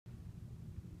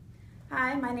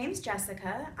Hi, my name's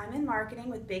Jessica. I'm in marketing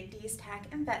with Big Dee's Tack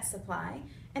and Vet Supply,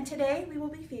 and today we will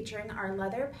be featuring our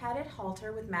leather padded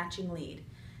halter with matching lead.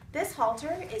 This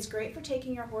halter is great for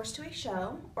taking your horse to a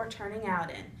show or turning out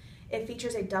in. It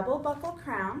features a double buckle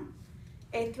crown,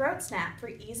 a throat snap for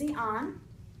easy on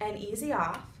and easy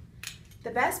off.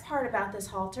 The best part about this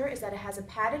halter is that it has a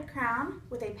padded crown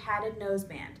with a padded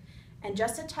noseband, and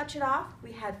just to touch it off,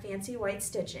 we have fancy white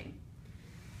stitching.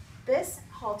 This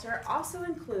halter also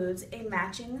includes a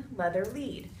matching leather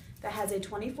lead that has a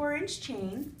 24-inch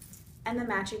chain and the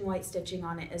matching white stitching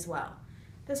on it as well.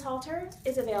 This halter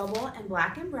is available in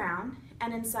black and brown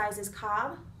and in sizes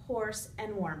cob, horse,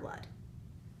 and warm blood.